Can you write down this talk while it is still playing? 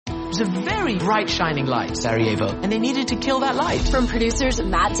was a very bright, shining light, Sarajevo, and they needed to kill that light. From producers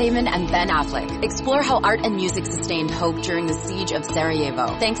Matt Damon and Ben Affleck, explore how art and music sustained hope during the siege of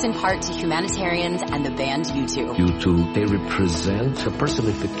Sarajevo, thanks in part to humanitarians and the band U2. U2, they represent a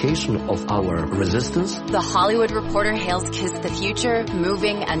personification of our resistance. The Hollywood Reporter hails Kiss the Future,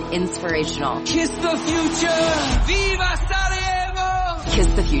 moving and inspirational. Kiss the future! Viva Sarajevo! Kiss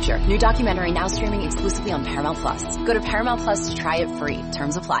the Future. New documentary now streaming exclusively on Paramount Plus. Go to Paramount Plus to try it free.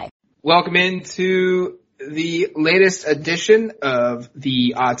 Terms apply. Welcome into the latest edition of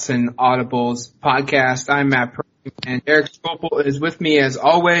the Autzen Audibles podcast. I'm Matt Perry, and Eric Skopel is with me as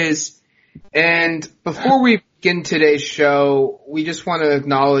always. And before we begin today's show, we just want to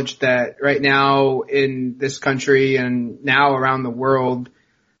acknowledge that right now in this country and now around the world,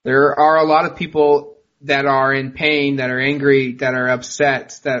 there are a lot of people that are in pain, that are angry, that are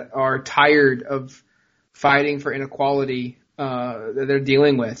upset, that are tired of fighting for inequality that they're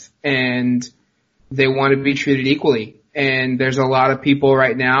dealing with, and they want to be treated equally. And there's a lot of people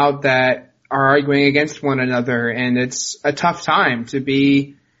right now that are arguing against one another, and it's a tough time to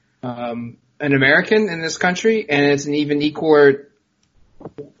be an American in this country, and it's an even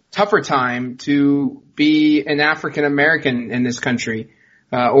tougher time to be an African American in this country,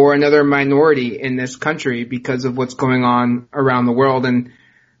 or another minority in this country because of what's going on around the world. And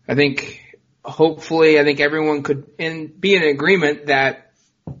I think everyone could be in agreement that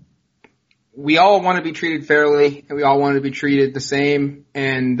we all want to be treated fairly and we all want to be treated the same,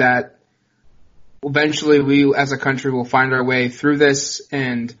 and that eventually we as a country will find our way through this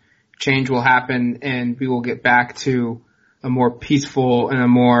and change will happen and we will get back to a more peaceful and a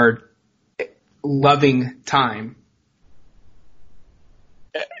more loving time.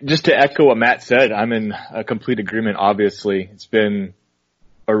 Just to echo what Matt said, I'm in a complete agreement. Obviously, it's been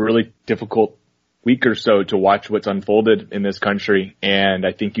a really difficult week or so to watch what's unfolded in this country, and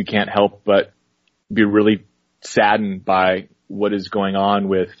I think you can't help but be really saddened by what is going on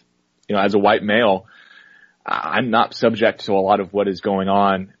with, as a white male, I'm not subject to a lot of what is going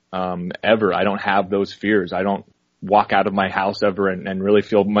on ever. I don't have those fears. I don't walk out of my house ever and really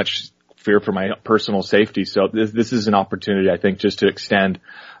feel much fear for my personal safety. So this is an opportunity, I think, just to extend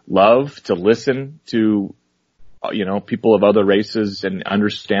love, to listen to people of other races and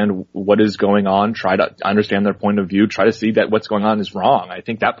understand what is going on, try to understand their point of view, try to see that what's going on is wrong. I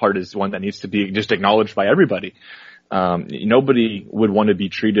think that part is one that needs to be just acknowledged by everybody. Nobody would want to be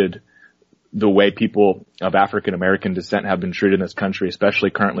treated the way people of African American descent have been treated in this country,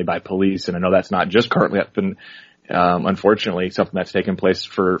 especially currently by police. And I know that's not just currently, that's been, unfortunately, something that's taken place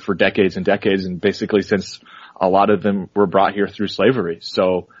for decades and decades, and basically since a lot of them were brought here through slavery.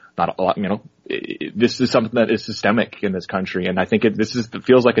 So not a lot, this is something that is systemic in this country, and I think it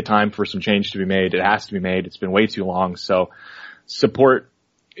feels like a time for some change to be made. It has to be made. It's been way too long. So just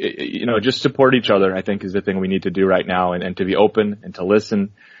support each other, I think, is the thing we need to do right now, and to be open and to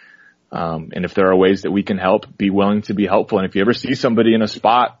listen. And if there are ways that we can help, be willing to be helpful. And if you ever see somebody in a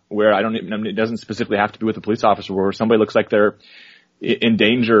spot where it doesn't specifically have to be with a police officer, where somebody looks like they're in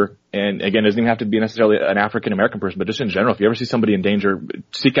danger, and again, it doesn't even have to be necessarily an African American person, but just in general, if you ever see somebody in danger,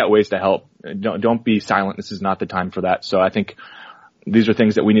 seek out ways to help. Don't be silent. This is not the time for that. So I think these are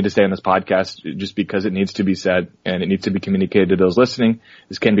things that we need to say on this podcast just because it needs to be said and it needs to be communicated to those listening.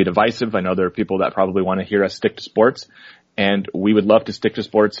 This can be divisive. I know there are people that probably want to hear us stick to sports, and we would love to stick to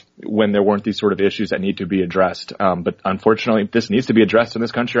sports when there weren't these sort of issues that need to be addressed. But unfortunately, this needs to be addressed in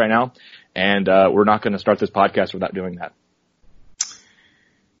this country right now, and we're not going to start this podcast without doing that.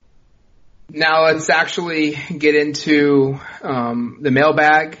 Now let's actually get into the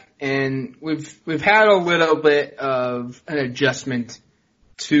mailbag, and we've had a little bit of an adjustment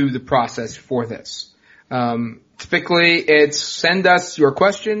to the process for this. Typically, it's send us your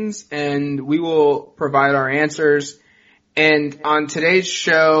questions, and we will provide our answers. And on today's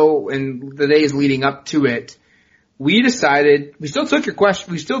show and the days leading up to it, we decided we still took your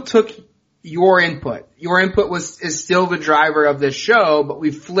question. We still took your input. Your input is still the driver of this show, but we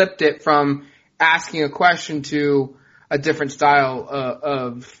flipped it from asking a question to a different style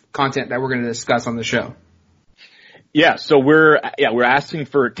of content that we're going to discuss on the show. Yeah, so we're asking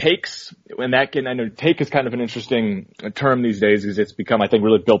for takes, and I know take is kind of an interesting term these days because it's become, I think,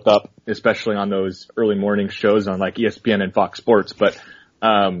 really built up, especially on those early morning shows on like ESPN and Fox Sports. But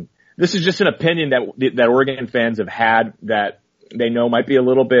this is just an opinion that Oregon fans have had that they know might be a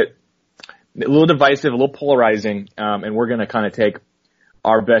little divisive, a little polarizing, and we're going to kind of take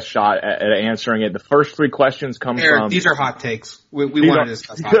our best shot at answering it. The first three questions come from... These are hot takes. We want to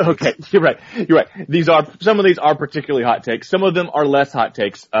discuss hot takes. Okay, you're right. Some of these are particularly hot takes. Some of them are less hot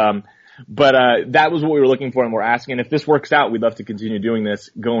takes. But that was what we were looking for, and we're asking. If this works out, we'd love to continue doing this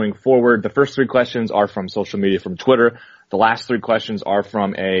going forward. The first 3 questions are from social media, from Twitter. The last 3 questions are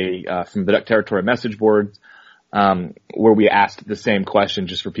from from the Duck Territory message boards, where we asked the same question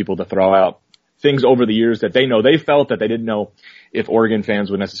just for people to throw out things over the years that they know they felt that they didn't know if Oregon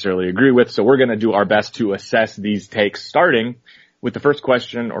fans would necessarily agree with. So we're going to do our best to assess these takes, starting with the first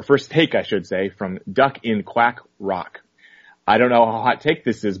question, or first take, I should say, from Duck in Quack Rock. I don't know how hot take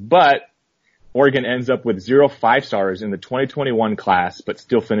this is, but Oregon ends up with 0 5-stars in the 2021 class, but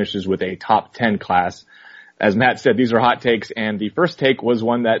still finishes with a top 10 class. As Matt said, these are hot takes, and the first take was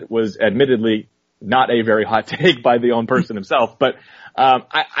one that was admittedly not a very hot take by the own person himself. But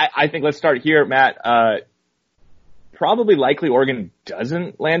I think let's start here, Matt. Probably likely Oregon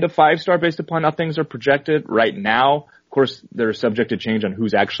doesn't land a 5-star based upon how things are projected right now. Of course, they're subject to change on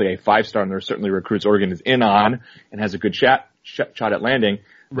who's actually a 5-star, and there are certainly recruits Oregon is in on and has a good shot at landing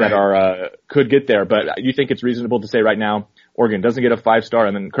that are could get there. But you think it's reasonable to say right now Oregon doesn't get a 5-star,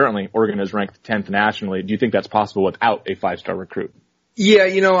 and then currently Oregon is ranked 10th nationally. Do you think that's possible without a 5-star recruit? Yeah,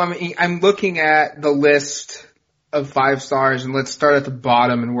 I'm looking at the list of 5 stars, and let's start at the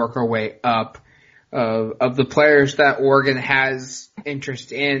bottom and work our way up of the players that Oregon has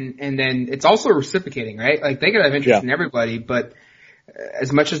interest in, and then it's also reciprocating, right? Like, they could have interest in everybody, but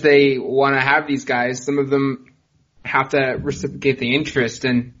as much as they want to have these guys, some of them have to reciprocate the interest,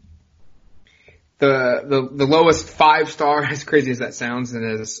 and the lowest 5-star, as crazy as that sounds,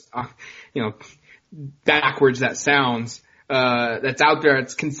 and as backwards that sounds, that's out there.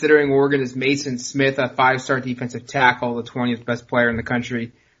 It's considering Oregon is Mason Smith, a 5-star defensive tackle, the 20th best player in the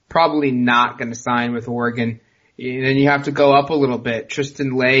country. Probably not going to sign with Oregon. And then you have to go up a little bit.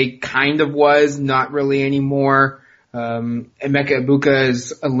 Tristan Lay kind of was, not really anymore. Emeka Ibuka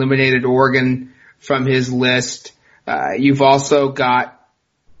has eliminated Oregon from his list. You've also got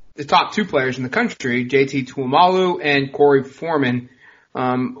the top 2 players in the country, JT Tuimalu and Corey Foreman.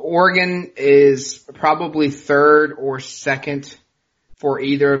 Oregon is probably 3rd or 2nd for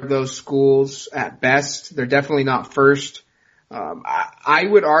either of those schools at best. They're definitely not 1st. I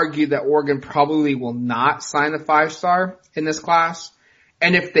would argue that Oregon probably will not sign a 5-star in this class.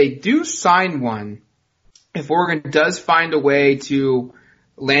 And if they do sign one, if Oregon does find a way to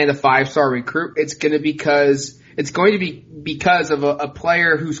land a 5-star recruit, it's going to be because of a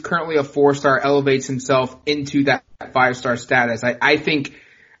player who's currently a 4-star elevates himself into that 5-star status. I think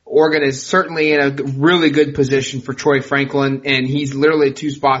Oregon is certainly in a really good position for Troy Franklin, and he's literally 2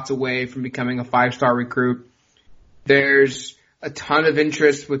 spots away from becoming a 5-star recruit. There's a ton of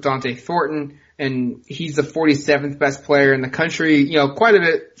interest with Dante Thornton, and he's the 47th best player in the country, quite a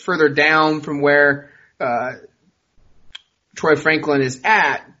bit further down from where Troy Franklin is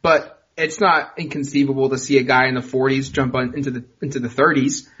at, but it's not inconceivable to see a guy in the 40s jump into the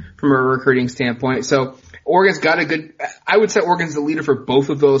 30s from a recruiting standpoint. So Oregon's got I would say Oregon's the leader for both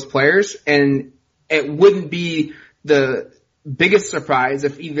of those players, and it wouldn't be the biggest surprise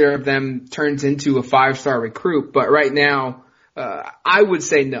if either of them turns into a 5-star recruit, but right now, I would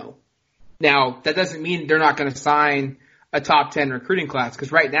say no. Now, that doesn't mean they're not going to sign a top 10 recruiting class,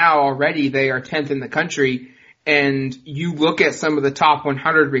 because right now already they are 10th in the country, and you look at some of the top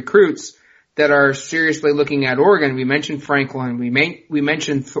 100 recruits that are seriously looking at Oregon. We mentioned Franklin, we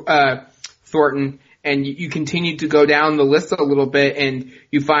mentioned Thornton, and you continue to go down the list a little bit, and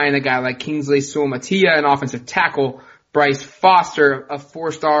you find a guy like Kingsley Suamatia, an offensive tackle, Bryce Foster, a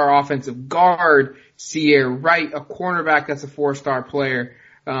 4-star offensive guard, Sierra Wright, a cornerback that's a 4-star player.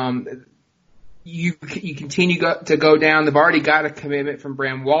 You continue to go down. They've already got a commitment from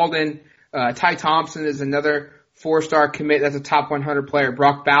Bram Walden. Ty Thompson is another 4-star commit that's a top 100 player.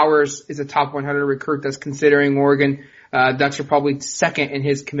 Brock Bowers is a top 100 recruit that's considering Oregon. Ducks are probably 2nd in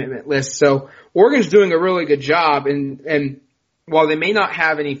his commitment list. So Oregon's doing a really good job, and while they may not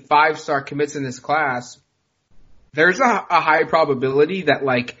have any 5-star commits in this class, there's a high probability that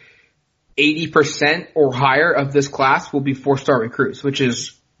like 80% or higher of this class will be 4-star recruits, which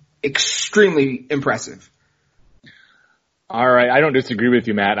is extremely impressive. All right. I don't disagree with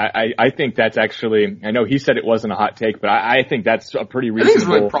you, Matt. I think that's actually, I know he said it wasn't a hot take, but I think that's a pretty reasonable. I think it's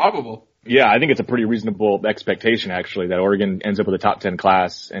really probable. Yeah, I think it's a pretty reasonable expectation, actually, that Oregon ends up with a top 10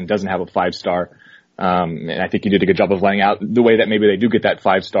 class and doesn't have a 5-star. And I think you did a good job of laying out the way that maybe they do get that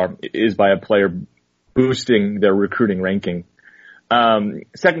 5-star is by a player boosting their recruiting ranking.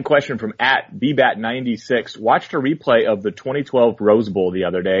 Second question from @BBAT96. Watched a replay of the 2012 Rose Bowl the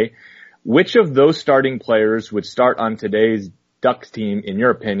other day. Which of those starting players would start on today's Ducks team, in your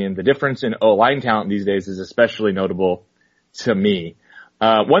opinion? The difference in O-line talent these days is especially notable to me.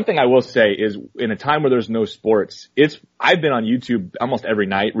 One thing I will say is in a time where there's no sports, I've been on YouTube almost every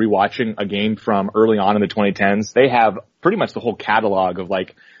night rewatching a game from early on in the 2010s. They have pretty much the whole catalog of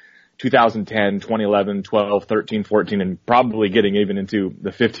like 2010, 2011, 12, 13, 14, and probably getting even into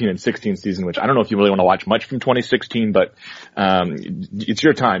the 15 and 16 season, which I don't know if you really want to watch much from 2016, but it's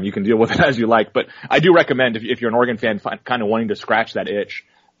your time. You can deal with it as you like. But I do recommend if you're an Oregon fan kind of wanting to scratch that itch,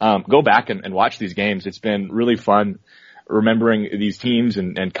 go back and watch these games. It's been really fun remembering these teams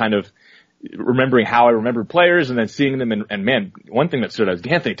and kind of remembering how I remembered players and then seeing them. And man, one thing that stood out is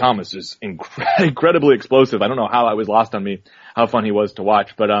Anthony Thomas is incredibly explosive. I don't know how it was lost on me, how fun he was to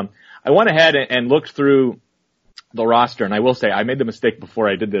watch. But I went ahead and looked through the roster, and I will say I made the mistake before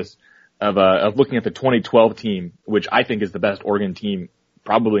I did this of looking at the 2012 team, which I think is the best Oregon team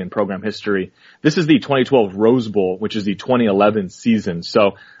probably in program history. This is the 2012 Rose Bowl, which is the 2011 season.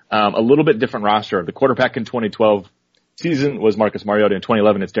 So a little bit different roster. The quarterback in 2012 season was Marcus Mariota. In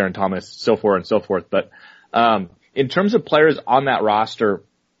 2011, it's Darren Thomas, so forth and so forth. But in terms of players on that roster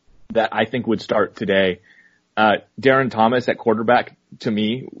that I think would start today, Darren Thomas at quarterback, to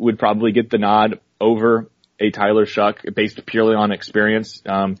me, would probably get the nod over a Tyler Shuck based purely on experience.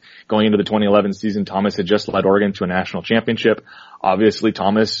 Going into the 2011 season, Thomas had just led Oregon to a national championship. Obviously,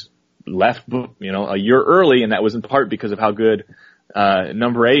 Thomas left, a year early, and that was in part because of how good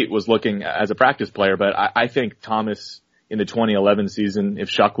number 8 was looking as a practice player. But I think Thomas in the 2011 season, if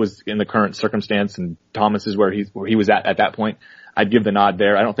Shuck was in the current circumstance and Thomas is where he was at that point, I'd give the nod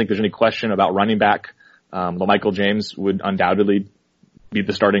there. I don't think there's any question about running back. LaMichael James would undoubtedly be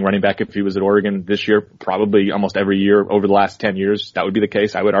the starting running back if he was at Oregon this year, probably almost every year over the last 10 years. That would be the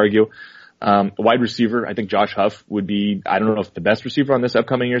case, I would argue. Wide receiver, I think Josh Huff would be, I don't know if the best receiver on this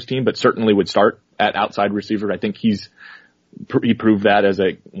upcoming year's team, but certainly would start at outside receiver. I think he proved that as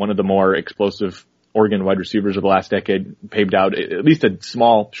one of the more explosive Oregon wide receivers of the last decade, paved out at least a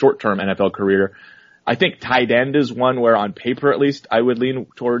small short-term NFL career. I think tight end is one where on paper at least I would lean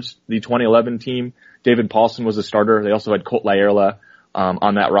towards the 2011 team. David Paulson was a starter. They also had Colt Laerla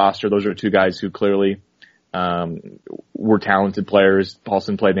on that roster. Those are two guys who clearly were talented players.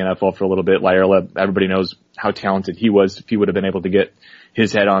 Paulson played in the NFL for a little bit. Laerla, everybody knows how talented he was if he would have been able to get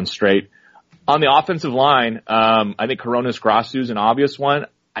his head on straight. On the offensive line, I think Coronis Grasu is an obvious one.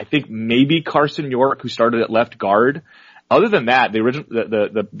 I think maybe Carson York, who started at left guard. Other than that,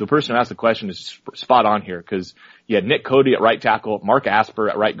 the person who asked the question is spot on here because you had Nick Cody at right tackle, Mark Asper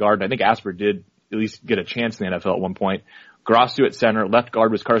at right guard. And I think Asper did at least get a chance in the NFL at one point. Grasu at center, left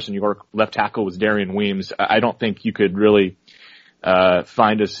guard was Carson York, left tackle was Darian Weems. I don't think you could really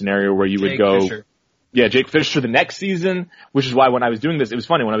find a scenario where you would go. Fisher. Yeah, Jake Fisher the next season, which is why when I was doing this, it was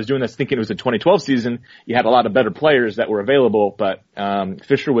funny. When I was doing this thinking it was the 2012 season, you had a lot of better players that were available, but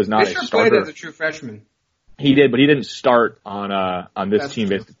Fisher was not a starter. Fisher played as a true freshman. He did, but he didn't start on this That's team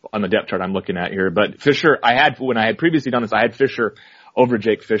based on the depth chart I'm looking at here. But Fisher, when I had previously done this, I had Fisher over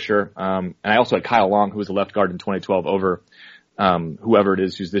Jake Fisher. And I also had Kyle Long, who was a left guard in 2012 over whoever it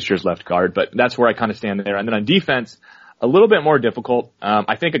is who's this year's left guard. But that's where I kind of stand there. And then on defense, a little bit more difficult.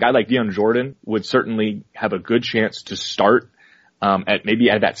 I think a guy like Dion Jordan would certainly have a good chance to start at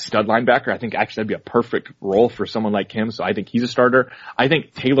that stud linebacker. I think actually that'd be a perfect role for someone like him. So I think he's a starter. I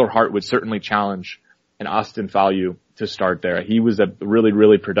think Taylor Hart would certainly challenge an Austin Faoliu to start there. He was a really,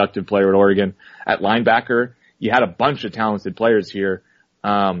 really productive player at Oregon. At linebacker, you had a bunch of talented players here.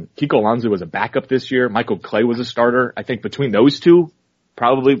 Kiko Alonso was a backup this year. Michael Clay was a starter. I think between those two,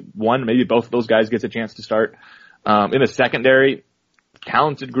 probably one, maybe both of those guys gets a chance to start. In the secondary,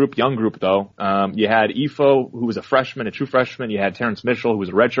 talented group, young group though. You had Ifo, who was a freshman, a true freshman. You had Terrence Mitchell, who was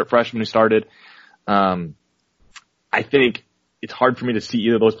a redshirt freshman who started. I think it's hard for me to see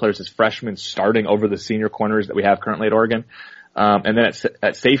either of those players as freshmen starting over the senior corners that we have currently at Oregon. And then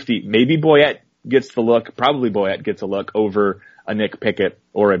at safety, maybe Boyette gets the look, probably Boyette gets a look over a Nick Pickett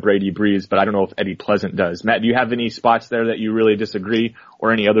or a Brady Breeze, but I don't know if Eddie Pleasant does. Matt, do you have any spots there that you really disagree,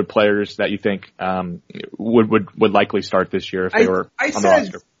 or any other players that you think would likely start this year if they were on the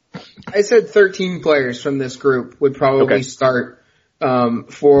roster? I said 13 players from this group would probably start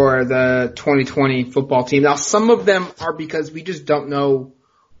for the 2020 football team. Now, some of them are because we just don't know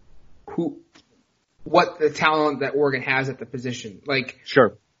what the talent that Oregon has at the position.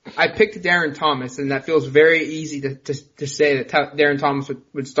 Sure. I picked Darren Thomas, and that feels very easy to say that Darren Thomas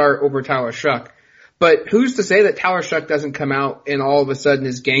would start over Tyler Shuck. But who's to say that Tyler Shuck doesn't come out and all of a sudden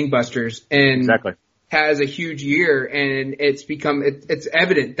is gangbusters and has a huge year, and it's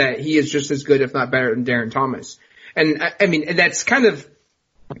evident that he is just as good, if not better, than Darren Thomas. And I mean, that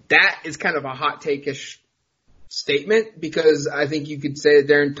is kind of a hot take-ish statement, because I think you could say that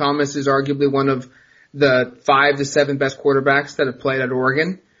Darren Thomas is arguably one of the 5 to 7 best quarterbacks that have played at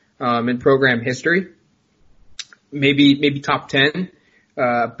Oregon, in program history. Maybe top 10.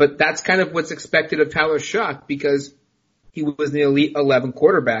 But that's kind of what's expected of Tyler Shough because he was the Elite 11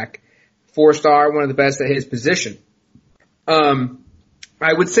 quarterback, 4-star, one of the best at his position.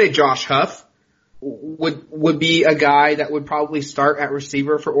 I would say Josh Huff would be a guy that would probably start at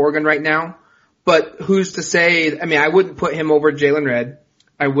receiver for Oregon right now. But who's to say? I mean, I wouldn't put him over Jalen Redd.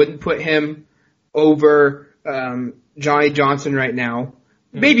 I wouldn't put him over Johnny Johnson right now.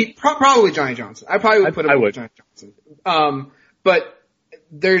 Maybe probably Johnny Johnson. I probably would put him over Johnny Johnson. But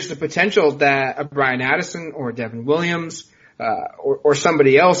there's the potential that a Brian Addison or Devin Williams or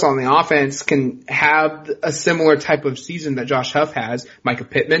somebody else on the offense can have a similar type of season that Josh Huff has. Micah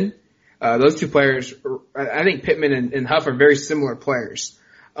Pittman. Those two players, I think Pittman and Huff are very similar players.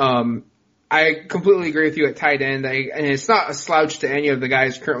 I completely agree with you at tight end. And it's not a slouch to any of the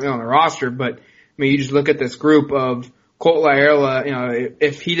guys currently on the roster, but I mean, you just look at this group of Colt Laerla, you know,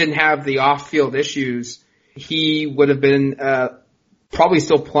 if he didn't have the off-field issues, he would have been, probably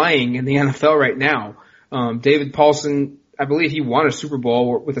still playing in the NFL right now. David Paulson, I believe he won a Super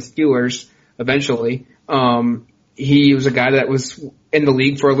Bowl with the Steelers eventually. He was a guy that was in the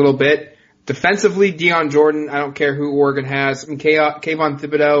league for a little bit. Defensively, Dion Jordan, I don't care who Oregon has. I mean, Kayvon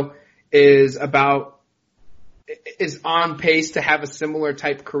Thibodeau is on pace to have a similar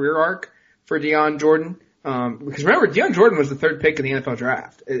type career arc for Dion Jordan. Because remember, Dion Jordan was the 3rd pick in the NFL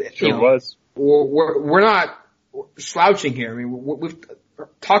draft. Sure was. We're not slouching here. I mean, we've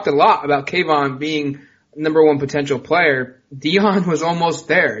talked a lot about Kayvon being number 1 potential player. Dion was almost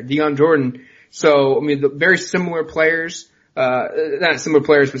there. Dion Jordan. So, I mean, the very similar players, not similar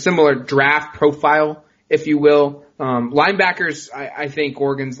players, but similar draft profile, if you will. Linebackers, I think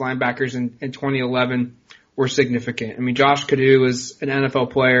Oregon's linebackers in 2011 were significant. I mean, Josh Kaddu is an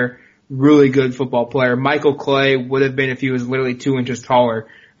NFL player, really good football player. Michael Clay would have been if he was literally 2 inches taller.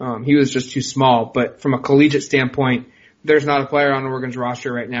 He was just too small. But from a collegiate standpoint, there's not a player on Oregon's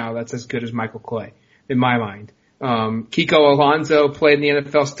roster right now that's as good as Michael Clay, in my mind. Kiko Alonso played in the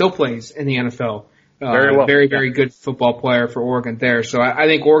NFL, still plays in the NFL. Very well. Very good football player for Oregon there. So I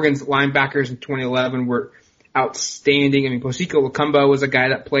think Oregon's linebackers in 2011 were outstanding. I mean, Posiko Lukumba was a guy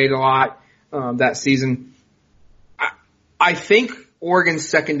that played a lot, that season. I think Oregon's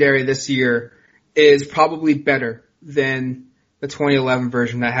secondary this year is probably better than the 2011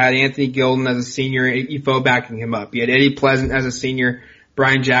 version that had Anthony Gilden as a senior, Ifo backing him up. You had Eddie Pleasant as a senior,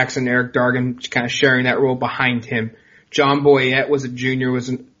 Brian Jackson, Eric Dargan kind of sharing that role behind him. John Boyette was a junior, was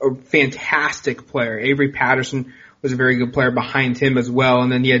a fantastic player. Avery Patterson was a very good player behind him as well.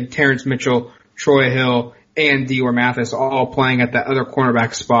 And then you had Terrence Mitchell, Troy Hill, and Dior Mathis all playing at that other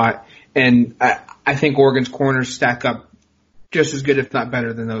cornerback spot. And I think Oregon's corners stack up just as good, if not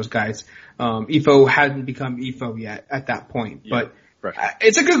better, than those guys. Ifo hadn't become Ifo yet at that point. Yeah, but right.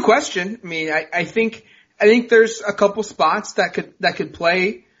 It's a good question. I mean, I think there's a couple spots that could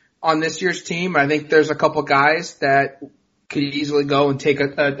play on this year's team. I think there's a couple guys that could easily go and take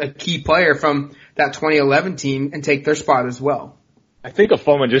a key player from that 2011 team and take their spot as well. I think a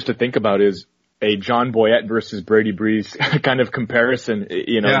fun one just to think about is a John Boyette versus Brady Breeze kind of comparison,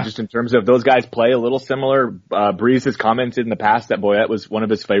 just in terms of those guys play a little similar. Breeze has commented in the past that Boyette was one of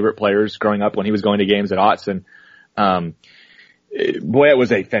his favorite players growing up when he was going to games at Autzen. Boyette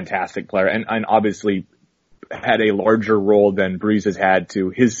was a fantastic player and obviously had a larger role than Breeze has had to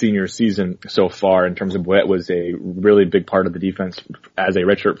his senior season so far in terms of Boyette was a really big part of the defense as a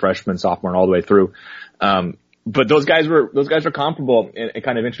redshirt freshman, sophomore, and all the way through. But those guys were comparable and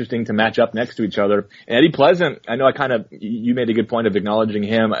kind of interesting to match up next to each other. And Eddie Pleasant, I know you made a good point of acknowledging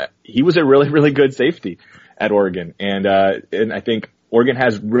him. He was a really, really good safety at Oregon. And I think Oregon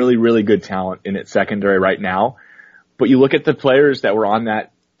has really, really good talent in its secondary right now. But you look at the players that were on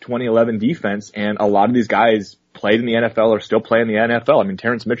that 2011 defense, and a lot of these guys played in the NFL or still play in the NFL. I mean,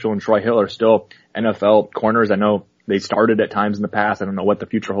 Terrence Mitchell and Troy Hill are still NFL corners. I know they started at times in the past. I don't know what the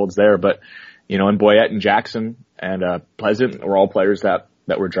future holds there, but and Boyette and Jackson and Pleasant were all players that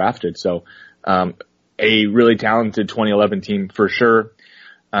were drafted. So a really talented 2011 team for sure.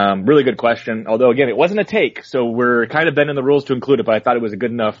 Really good question. Although again, it wasn't a take, so we're kind of bending the rules to include it, but I thought it was a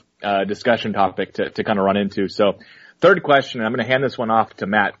good enough discussion topic to kind of run into. So third question, and I'm going to hand this one off to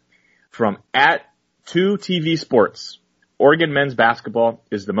Matt from @2TV Sports. Oregon men's basketball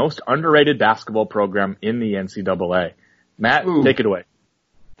is the most underrated basketball program in the NCAA. Matt, take it away.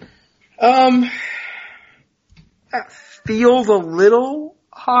 That feels a little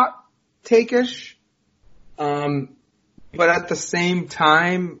hot take-ish. But at the same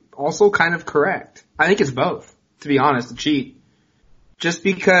time, also kind of correct. I think it's both, to be honest, to cheat. Just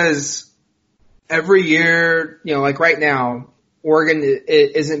because every year, like right now, Oregon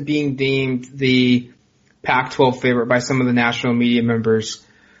isn't being deemed the Pac-12 favorite by some of the national media members.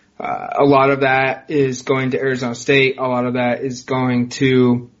 A lot of that is going to Arizona State. A lot of that is going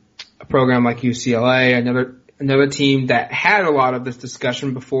to a program like UCLA, another team that had a lot of this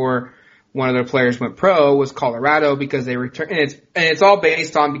discussion before one of their players went pro was Colorado, because they return, and it's all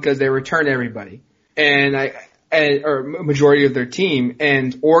based on because they return everybody or majority of their team,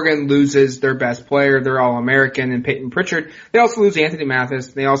 and Oregon loses their best player, their All-American, and Peyton Pritchard. They also lose Anthony Mathis.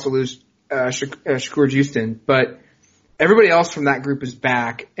 They also lose Shakur Houston, but everybody else from that group is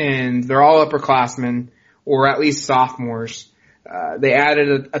back, and they're all upperclassmen, or at least sophomores. They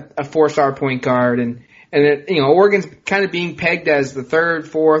added a 4-star point guard, and Oregon's kind of being pegged as the third,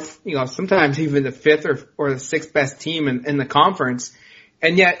 fourth, sometimes even the fifth or the sixth best team in the conference.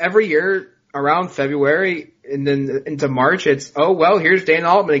 And yet every year around February and then into March, it's, oh, well, here's Dana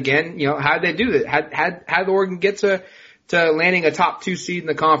Altman again. How did they do that? How did Oregon get to landing a top 2 seed in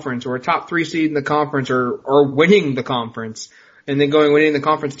the conference, or a top 3 seed in the conference, or winning the conference, and then winning the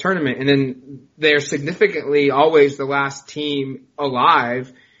conference tournament? And then they're significantly always the last team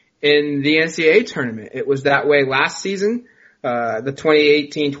alive in the NCAA tournament. It was that way last season, the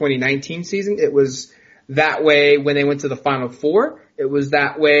 2018-2019 season. It was that way when they went to the Final Four. It was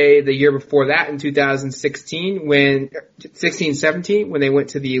that way the year before that in 2016 16-17 when they went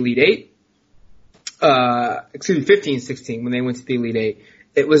to the Elite Eight. 15-16 when they went to the Elite Eight.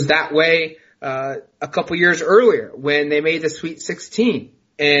 It was that way a couple years earlier when they made the Sweet 16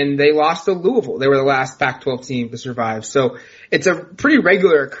 and they lost to Louisville. They were the last Pac-12 team to survive. So it's a pretty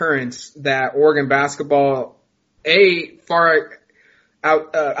regular occurrence that Oregon basketball far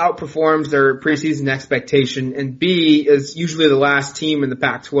outperforms their preseason expectation, and B is usually the last team in the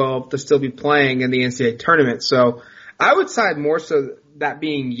Pac-12 to still be playing in the NCAA tournament. So I would side more so that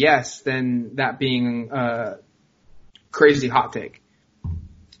being yes than that being crazy hot take.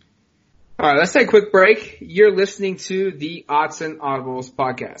 All right, let's take a quick break. You're listening to the Autzen Audibles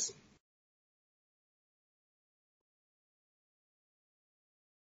podcast.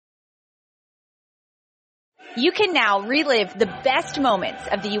 You can now relive the best moments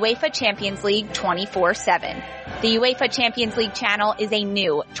of the UEFA Champions League 24/7. The UEFA Champions League channel is a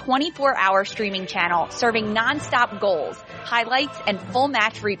new 24-hour streaming channel serving non-stop goals, highlights, and full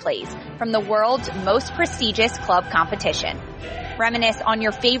match replays from the world's most prestigious club competition. Reminisce on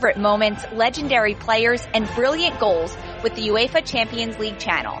your favorite moments, legendary players, and brilliant goals with the UEFA Champions League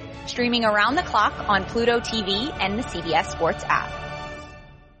channel, streaming around the clock on Pluto TV and the CBS Sports app.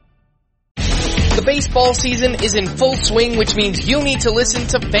 The baseball season is in full swing, which means you need to listen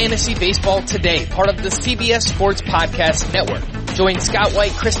to Fantasy Baseball Today, part of the CBS Sports Podcast Network. Join Scott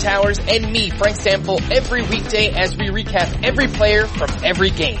White, Chris Towers, and me, Frank Stample, every weekday as we recap every player from every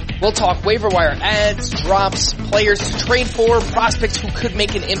game. We'll talk waiver wire ads, drops, players to trade for, prospects who could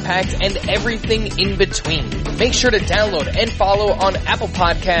make an impact, and everything in between. Make sure to download and follow on Apple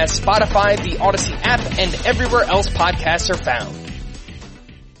Podcasts, Spotify, the Odyssey app, and everywhere else podcasts are found.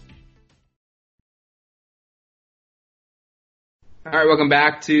 All right, welcome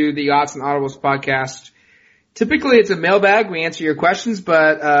back to the Autzen Audibles podcast. Typically, it's a mailbag. We answer your questions,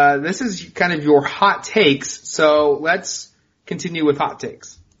 but this is kind of your hot takes. So let's continue with hot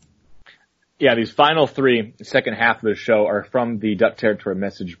takes. Yeah, these final three, the second half of the show, are from the Duck Territory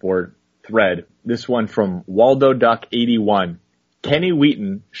message board thread. This one from Waldo Duck 81. Kenny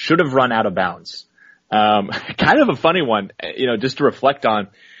Wheaton should have run out of bounds. Kind of a funny one, just to reflect on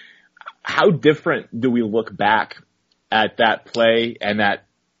how different do we look back at that play and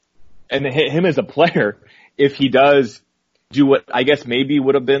him as a player if he does do what I guess maybe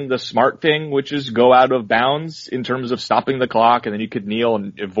would have been the smart thing, which is go out of bounds in terms of stopping the clock, and then you could kneel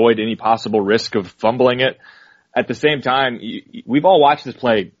and avoid any possible risk of fumbling it. At the same time, we've all watched this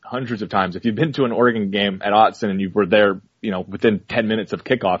play hundreds of times. If you've been to an Oregon game at Autzen and you were there, within 10 minutes of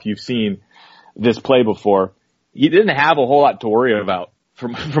kickoff, you've seen this play before. He didn't have a whole lot to worry about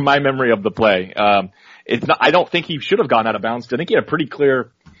from my memory of the play. I don't think he should have gone out of bounds. I think he had a pretty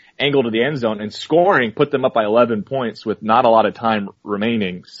clear angle to the end zone, and scoring put them up by 11 points with not a lot of time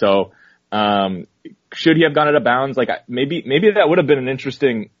remaining. So, should he have gone out of bounds? Maybe that would have been an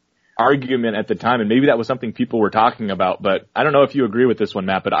interesting argument at the time, and maybe that was something people were talking about, but I don't know if you agree with this one,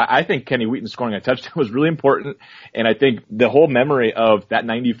 Matt, but I think Kenny Wheaton scoring a touchdown was really important, and I think the whole memory of that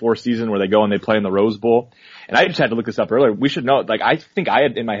 94 season where they go and they play in the Rose Bowl, and I just had to look this up earlier, we should know, I think I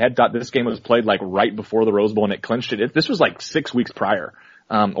had in my head thought this game was played right before the Rose Bowl and it clinched it. This was 6 weeks prior.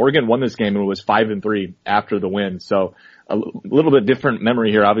 Oregon won this game and it was 5-3 after the win, so a little bit different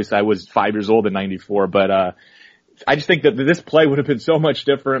memory here. Obviously I was 5 years old in 94, but I just think that this play would have been so much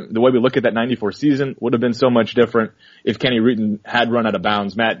different. The way we look at that 94 season would have been so much different if Kenny Wheaton had run out of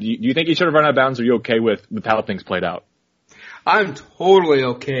bounds. Matt, do you think he should have run out of bounds, or are you okay with how things played out? I'm totally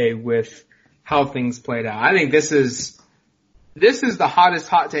okay with how things played out. I think this is the hottest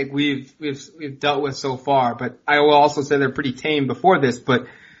hot take we've dealt with so far, but I will also say they're pretty tame before this, but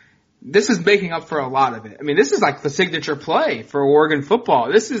this is making up for a lot of it. I mean, this is like the signature play for Oregon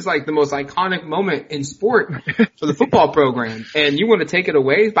football. This is like the most iconic moment in sport for the football program. And you want to take it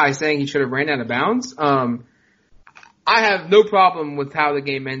away by saying he should have ran out of bounds? I have no problem with how the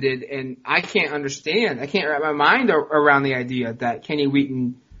game ended, and I can't wrap my mind around the idea that Kenny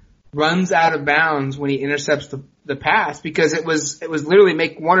Wheaton runs out of bounds when he intercepts the pass, because it was literally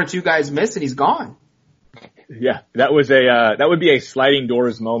make one or two guys miss and he's gone. Yeah, that would be a sliding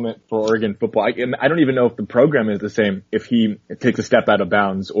doors moment for Oregon football. I don't even know if the program is the same if he takes a step out of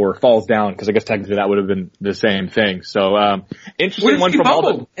bounds or falls down, because I guess technically that would have been the same thing. So, interesting one from all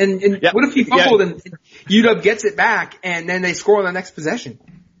the... And what if he fumbled and UW gets it back and then they score on the next possession?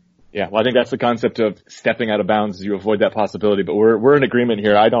 Yeah, well, I think that's the concept of stepping out of bounds. You avoid that possibility, but we're in agreement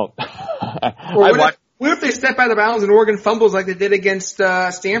here. I don't... What if they step out of bounds and Oregon fumbles like they did against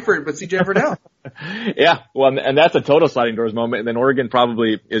Stanford, but CJ Verdell? Yeah, well, and that's a total sliding doors moment. And then Oregon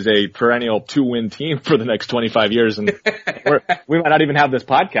probably is a perennial 2-win team for the next 25 years. And we might not even have this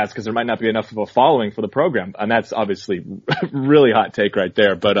podcast because there might not be enough of a following for the program. And that's obviously really hot take right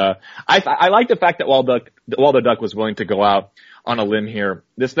there. But I like the fact that Waldo Duck was willing to go out on a limb here.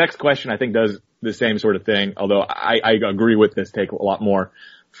 This next question I think does the same sort of thing, although I agree with this take a lot more.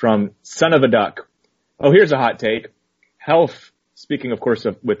 From Son of a Duck. Oh, here's a hot take. Speaking of course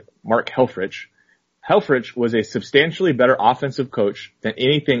with Mark Helfrich. Helfrich was a substantially better offensive coach than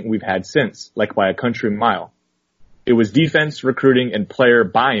anything we've had since, like by a country mile. It was defense, recruiting, and player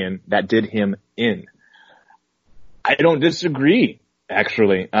buy-in that did him in. I don't disagree,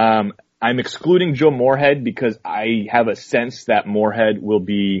 actually. I'm excluding Joe Moorhead because I have a sense that Moorhead will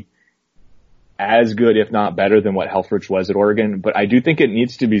be as good, if not better, than what Helfrich was at Oregon. But I do think it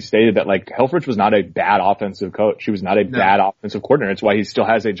needs to be stated that, like, Helfrich was not a bad offensive coach. He was not a bad offensive coordinator. It's why he still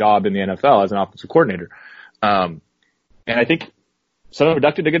has a job in the NFL as an offensive coordinator. And I think Son of a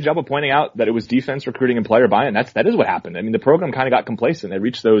Duck did a good job of pointing out that it was defense, recruiting, and player buy-in. That is what happened. I mean, the program kind of got complacent. They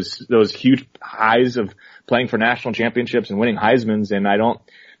reached those huge highs of playing for national championships and winning Heismans, and I don't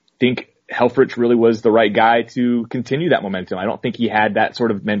think Helfrich really was the right guy to continue that momentum. I don't think he had that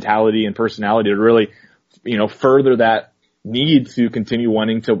sort of mentality and personality to really, further that need to continue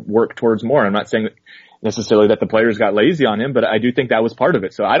wanting to work towards more. I'm not saying necessarily that the players got lazy on him, but I do think that was part of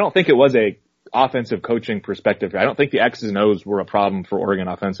it. So I don't think it was a offensive coaching perspective. I don't think the X's and O's were a problem for Oregon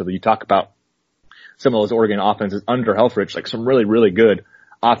offensively. You talk about some of those Oregon offenses under Helfrich, like some really, really good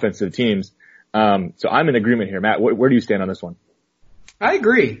offensive teams. So I'm in agreement here. Matt, where do you stand on this one? I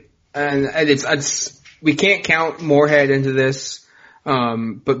agree. And we can't count Moorhead into this.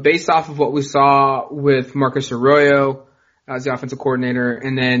 But based off of what we saw with Marcus Arroyo as the offensive coordinator,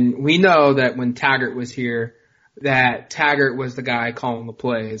 and then we know that when Taggart was here, that Taggart was the guy calling the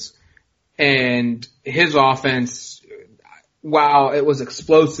plays. And his offense, while it was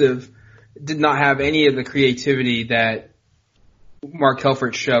explosive, did not have any of the creativity that Mark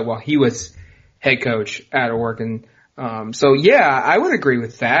Helfrich showed while he was head coach at Oregon. So yeah, I would agree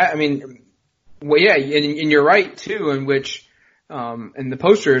with that. I mean, well, yeah, and you're right too, in which, and the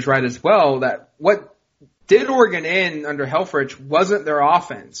poster is right as well, that what did Oregon in under Helfrich wasn't their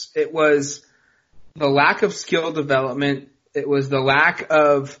offense. It was the lack of skill development. It was the lack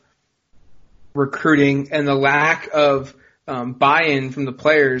of recruiting and the lack of, buy-in from the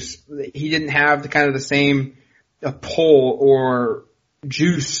players. He didn't have the same pull or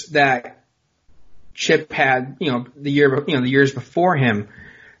juice that Chip had, the years before him.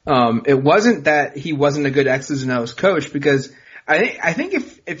 It wasn't that he wasn't a good X's and O's coach, because I think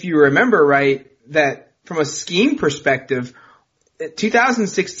if you remember right, that from a scheme perspective,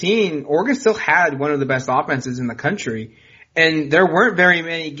 2016, Oregon still had one of the best offenses in the country, and there weren't very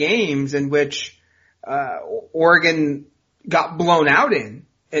many games in which Oregon got blown out in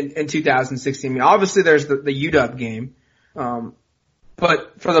 2016. I mean, obviously there's the UW game.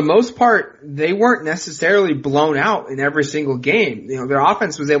 But for the most part, they weren't necessarily blown out in every single game. Their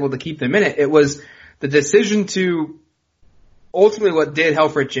offense was able to keep them in it. It was the decision to ultimately what did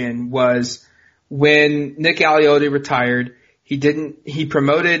Helfrich in was when Nick Aliotti retired, he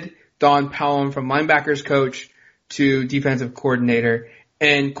promoted Don Pelham from linebackers coach to defensive coordinator.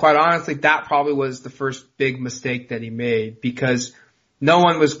 And quite honestly, that probably was the first big mistake that he made, because no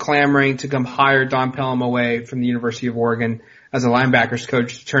one was clamoring to come hire Don Pelham away from the University of Oregon as a linebackers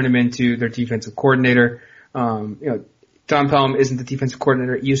coach to turn him into their defensive coordinator. Don Pelham isn't the defensive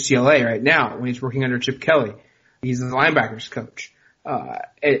coordinator at UCLA right now when he's working under Chip Kelly. He's the linebackers coach.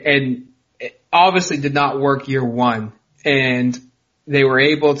 And it obviously did not work year one. And they were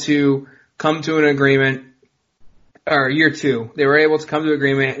able to come to an agreement, or year two, they were able to come to an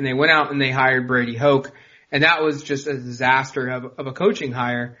agreement, and they went out and they hired Brady Hoke. And that was just a disaster of a coaching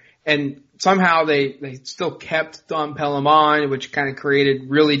hire. And somehow they still kept Don Pelham on, which kind of created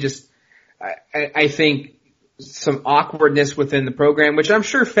really just, I think, some awkwardness within the program, which I'm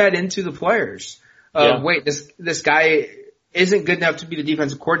sure fed into the players. Wait, this guy isn't good enough to be the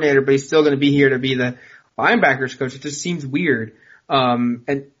defensive coordinator, but he's still going to be here to be the linebackers coach. It just seems weird.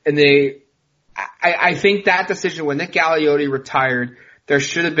 I think that decision when Nick Galeotti retired, there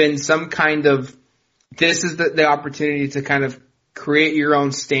should have been some kind of, this is the opportunity to kind of create your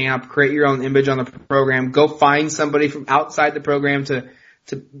own stamp, create your own image on the program, go find somebody from outside the program to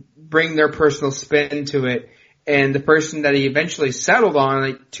bring their personal spin to it. And the person that he eventually settled on,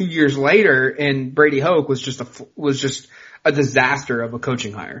 like 2 years later, and Brady Hoke was just a disaster of a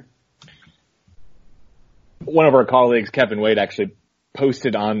coaching hire. One of our colleagues, Kevin Wade, actually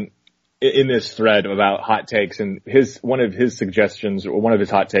posted in this thread about hot takes, and one of his suggestions, or one of his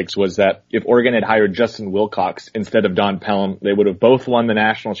hot takes, was that if Oregon had hired Justin Wilcox instead of Don Pelham, they would have both won the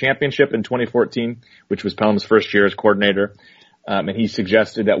national championship in 2014, which was Pelham's first year as coordinator. And he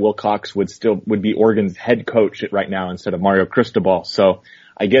suggested that Wilcox would be Oregon's head coach right now instead of Mario Cristobal. So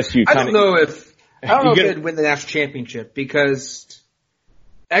I guess I don't know if they'd win the national championship, because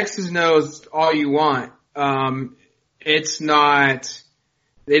X's and O's all you want. It's not,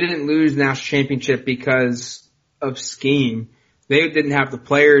 they didn't lose the national championship because of scheme. They didn't have the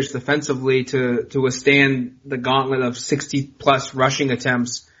players defensively to withstand the gauntlet of 60 plus rushing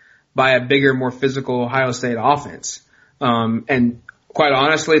attempts by a bigger, more physical Ohio State offense. And quite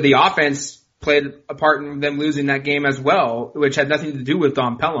honestly, the offense played a part in them losing that game as well, which had nothing to do with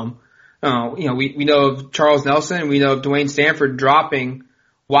Don Pelham. We know of Charles Nelson, and we know of Dwayne Stanford dropping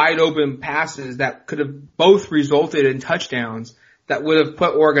wide open passes that could have both resulted in touchdowns that would have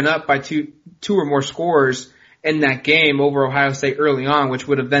put Oregon up by two or more scores in that game over Ohio State early on, which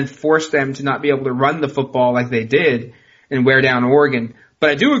would have then forced them to not be able to run the football like they did and wear down Oregon. But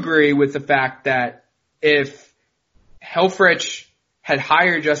I do agree with the fact that if Helfrich had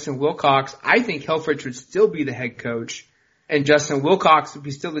hired Justin Wilcox, I think Helfrich would still be the head coach, and Justin Wilcox would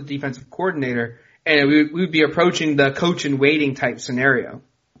be still the defensive coordinator, and we would be approaching the coach in waiting type scenario.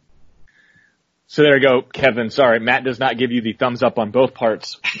 So there you go, Kevin. Sorry, Matt does not give you the thumbs up on both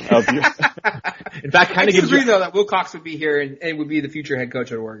parts of your. In fact, kind of gives you, though, that Wilcox would be here and would be the future head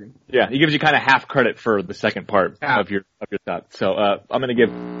coach at Oregon. Yeah, he gives you kind of half credit for the second part of your thought. So I'm going to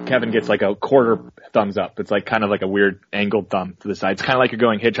give Kevin gets like a quarter thumbs up. It's like kind of like a weird angled thumb to the side. It's kind of like you're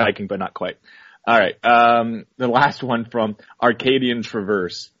going hitchhiking, but not quite. All right, the last one from Arcadian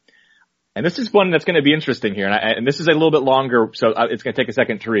Traverse. And this is one that's going to be interesting here, and this is a little bit longer, so it's going to take a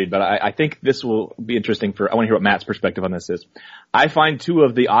second to read, but I think this will be interesting I want to hear what Matt's perspective on this is. I find two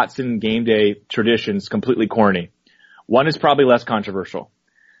of the Autzen game day traditions completely corny. One is probably less controversial.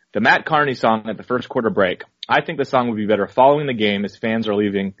 The Matt Carney song at the first quarter break. I think the song would be better following the game as fans are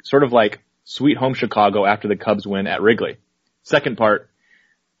leaving, sort of like Sweet Home Chicago after the Cubs win at Wrigley. Second part.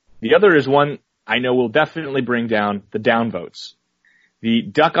 The other is one I know will definitely bring down the downvotes. The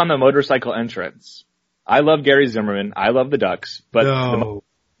duck on the motorcycle entrance. I love Gary Zimmerman. I love the Ducks, but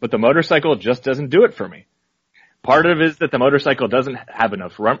the motorcycle just doesn't do it for me. Part of it is that the motorcycle doesn't have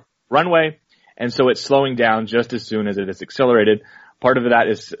enough runway, and so it's slowing down just as soon as it is accelerated. Part of that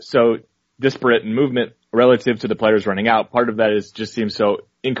is so disparate in movement relative to the players running out. Part of that is just seems so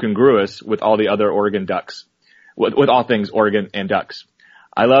incongruous with all the other Oregon Ducks, with all things Oregon and Ducks.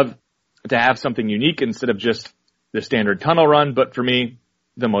 I love to have something unique instead of just the standard tunnel run, but for me,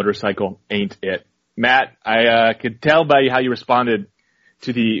 the motorcycle ain't it. Matt, I could tell by how you responded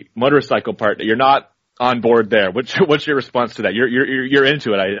to the motorcycle part that you're not on board there. What's your response to that? You're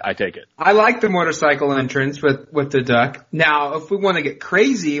into it, I take it. I like the motorcycle entrance with the duck. Now, if we want to get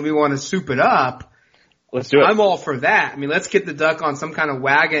crazy and we want to soup it up, let's do it. I'm all for that. I mean, let's get the duck on some kind of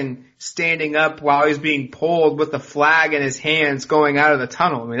wagon standing up while he's being pulled with the flag in his hands going out of the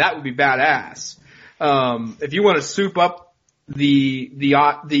tunnel. I mean, that would be badass. If you want to soup up the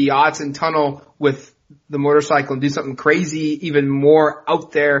Autzen tunnel with the motorcycle and do something crazy, even more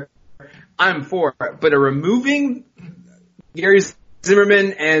out there, I'm for it. But removing Gary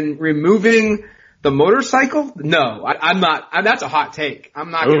Zimmerman and removing the motorcycle, no, I'm not. That's a hot take. I'm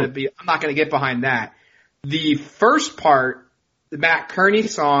not going to get behind that. The first part, the Matt Kearney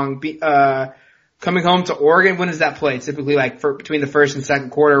song, Coming Home to Oregon, when does that play? Typically like between the first and second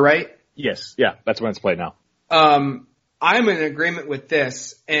quarter, right? Yes. Yeah. That's when it's played now. I'm in agreement with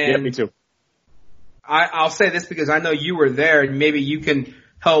this. And yeah, me too. I'll say this because I know you were there, and maybe you can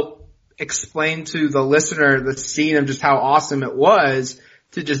help explain to the listener the scene of just how awesome it was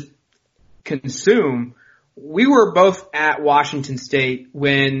to just consume. We were both at Washington State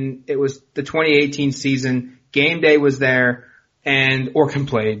when it was the 2018 season. Game day was there, and Oregon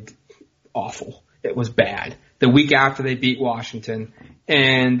played awful. It was bad. The week after they beat Washington,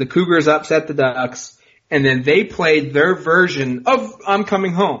 and the Cougars upset the Ducks, and then they played their version of I'm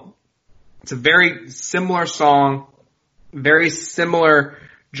Coming Home. It's a very similar song, very similar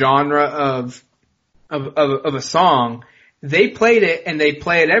genre of a song. They played it, and they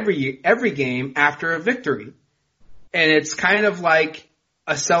play it every game after a victory. And it's kind of like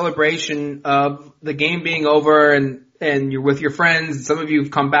a celebration of the game being over, and you're with your friends. Some of you have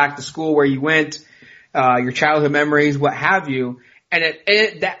come back to school where you went, your childhood memories, what have you. And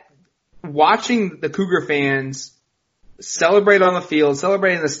that watching the Cougar fans celebrate on the field,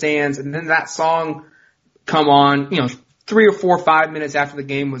 celebrate in the stands, and then that song come on, 3 or 4 or 5 minutes after the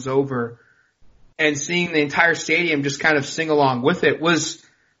game was over, and seeing the entire stadium just kind of sing along with it was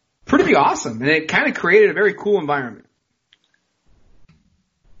pretty awesome. And it kind of created a very cool environment.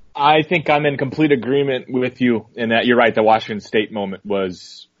 I think I'm in complete agreement with you in that you're right. The Washington State moment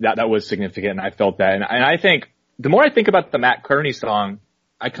was that was significant, and I felt that. And I think the more I think about the Matt Kearney song,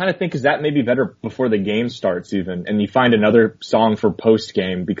 I kind of think is that maybe better before the game starts even, and you find another song for post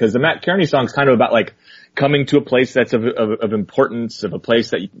game, because the Matt Kearney song is kind of about like coming to a place that's of importance, of a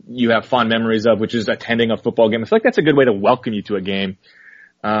place that you have fond memories of, which is attending a football game. I feel like that's a good way to welcome you to a game,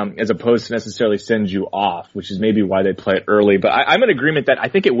 as opposed to necessarily send you off, which is maybe why they play it early. But I'm in agreement that I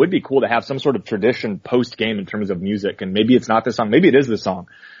think it would be cool to have some sort of tradition post game in terms of music, and maybe it's not this song, maybe it is this song.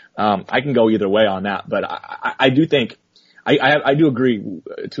 I can go either way on that, but I do think I do agree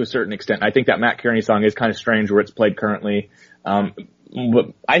to a certain extent. I think that Matt Kearney song is kind of strange where it's played currently.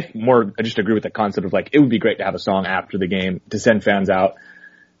 But I just agree with the concept of like, it would be great to have a song after the game to send fans out.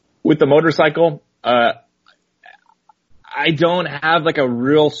 With the motorcycle, I don't have like a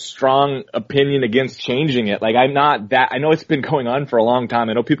real strong opinion against changing it. Like I know it's been going on for a long time.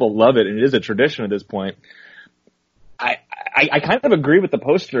 I know people love it and it is a tradition at this point. I kind of agree with the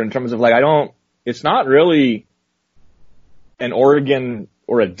poster in terms of like, it's not really an Oregon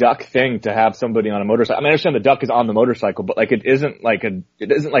or a Duck thing to have somebody on a motorcycle. I mean, I understand the Duck is on the motorcycle, but like it doesn't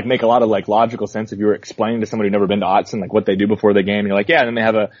make a lot of like logical sense if you were explaining to somebody who's never been to Autzen like what they do before the game. And you're like, yeah, and then they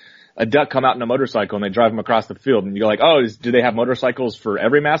have a Duck come out in a motorcycle and they drive them across the field, and you're like, oh, do they have motorcycles for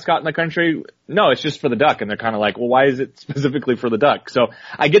every mascot in the country? No, it's just for the Duck. And they're kind of like, well, why is it specifically for the Duck? So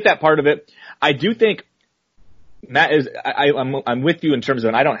I get that part of it. I do think Matt I'm with you in terms of,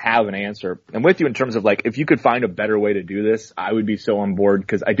 and I don't have an answer. I'm with you in terms of like, if you could find a better way to do this, I would be so on board,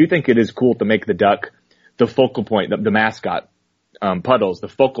 because I do think it is cool to make the Duck the focal point, the mascot, Puddles, the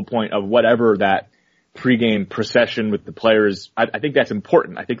focal point of whatever that pregame procession with the players. I think that's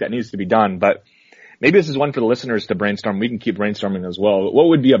important. I think that needs to be done, but maybe this is one for the listeners to brainstorm. We can keep brainstorming as well. What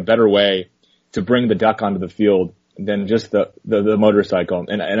would be a better way to bring the Duck onto the field than just the motorcycle?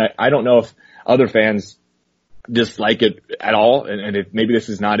 And I don't know if other fans dislike it at all, and if maybe this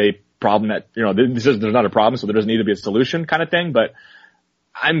is not a problem that, there's not a problem, so there doesn't need to be a solution kind of thing, but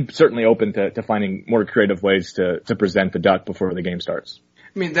I'm certainly open to finding more creative ways to present the Duck before the game starts.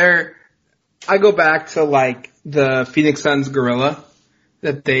 I mean, I go back to like the Phoenix Suns gorilla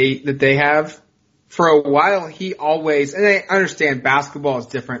that they have. For a while, he always, and I understand basketball is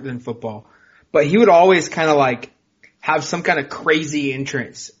different than football, but he would always kind of like have some kind of crazy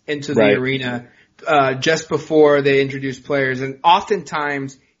entrance into the arena just before they introduced players, and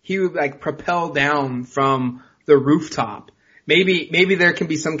oftentimes he would like propel down from the rooftop. Maybe there can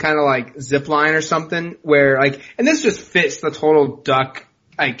be some kind of like zip line or something where like, and this just fits the total Duck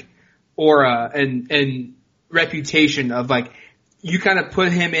like aura and reputation of like, you kind of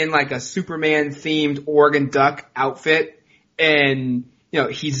put him in like a Superman themed Oregon Duck outfit, and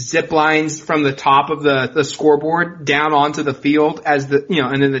he zip lines from the top of the scoreboard down onto the field as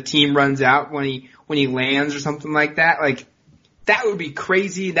and then the team runs out when he lands or something like that. Like, that would be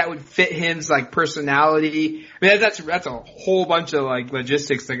crazy. That would fit his like personality. I mean, that's a whole bunch of like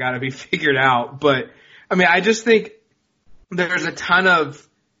logistics that gotta be figured out. But I mean, I just think there's a ton of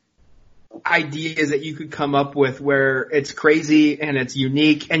ideas that you could come up with where it's crazy and it's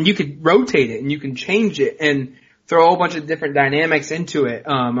unique, and you could rotate it and you can change it and throw a whole bunch of different dynamics into it.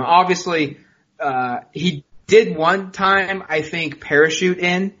 Obviously, he did one time, I think, parachute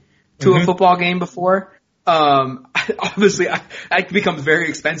in to a football game before. Obviously, that becomes very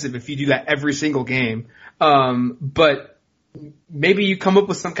expensive if you do that every single game. But maybe you come up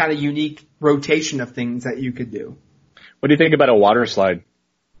with some kind of unique rotation of things that you could do. What do you think about a water slide?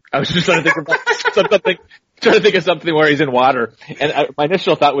 I was just trying to think of something where he's in water. And my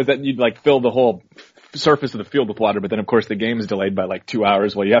initial thought was that you'd like fill the whole surface of the field with water, but then of course the game is delayed by like 2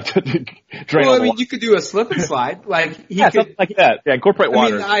 hours while you have to drain. Well, I mean, you could do a slip and slide, like something like that. Yeah, incorporate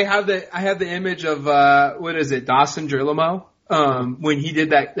water. I mean, I have the image of what is it, Dawson Drillamo, when he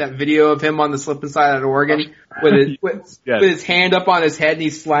did that video of him on the slip and slide at Oregon with his hand up on his head and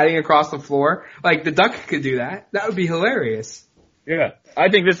he's sliding across the floor. Like the Duck could do that. That would be hilarious. Yeah. I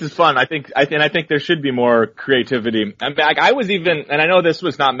think this is fun. I think there should be more creativity. I was even, and I know this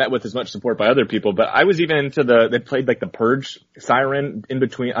was not met with as much support by other people, but I was even into they played like the Purge siren in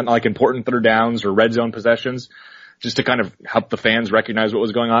between, like important third downs or red zone possessions, just to kind of help the fans recognize what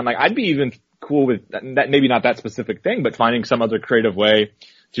was going on. Like I'd be even cool with that, maybe not that specific thing, but finding some other creative way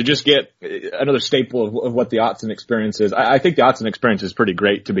to just get another staple of what the Autzen experience is. I think the Autzen experience is pretty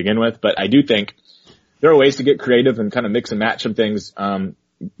great to begin with, but I do think there are ways to get creative and kind of mix and match some things.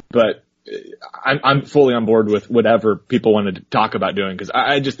 But I'm fully on board with whatever people wanted to talk about doing, because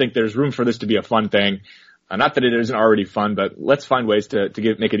I just think there's room for this to be a fun thing. Not that it isn't already fun, but let's find ways to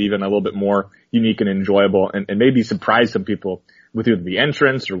make it even a little bit more unique and enjoyable, and maybe surprise some people with either the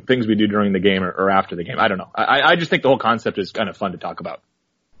entrance or things we do during the game or after the game. I don't know. I just think the whole concept is kind of fun to talk about.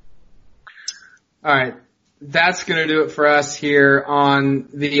 All right. That's going to do it for us here on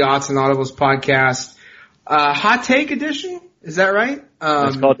the Autzen Audibles podcast. Hot take edition. Is that right?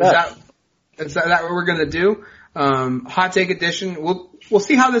 Let's call it that. Is that what we're going to do? Hot take edition. We'll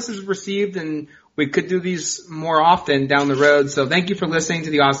see how this is received, and we could do these more often down the road. So thank you for listening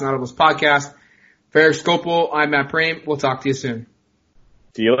to the Autzen Audibles podcast. For Eric Skopil, I'm Matt Prehm. We'll talk to you soon.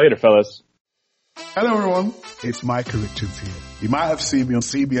 See you later, fellas. Hello everyone, it's Micah Richards here. You might have seen me on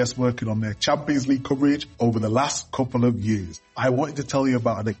CBS working on their Champions League coverage over the last couple of years. I wanted to tell you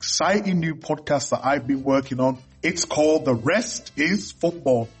about an exciting new podcast that I've been working on. It's called The Rest is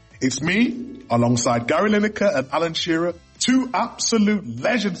Football. It's me, alongside Gary Lineker and Alan Shearer, two absolute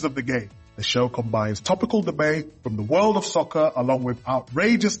legends of the game. The show combines topical debate from the world of soccer along with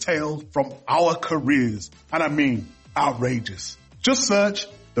outrageous tales from our careers. And I mean outrageous. Just search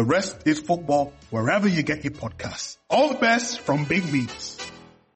The Rest is Football wherever you get your podcasts. All the best from Big Meats.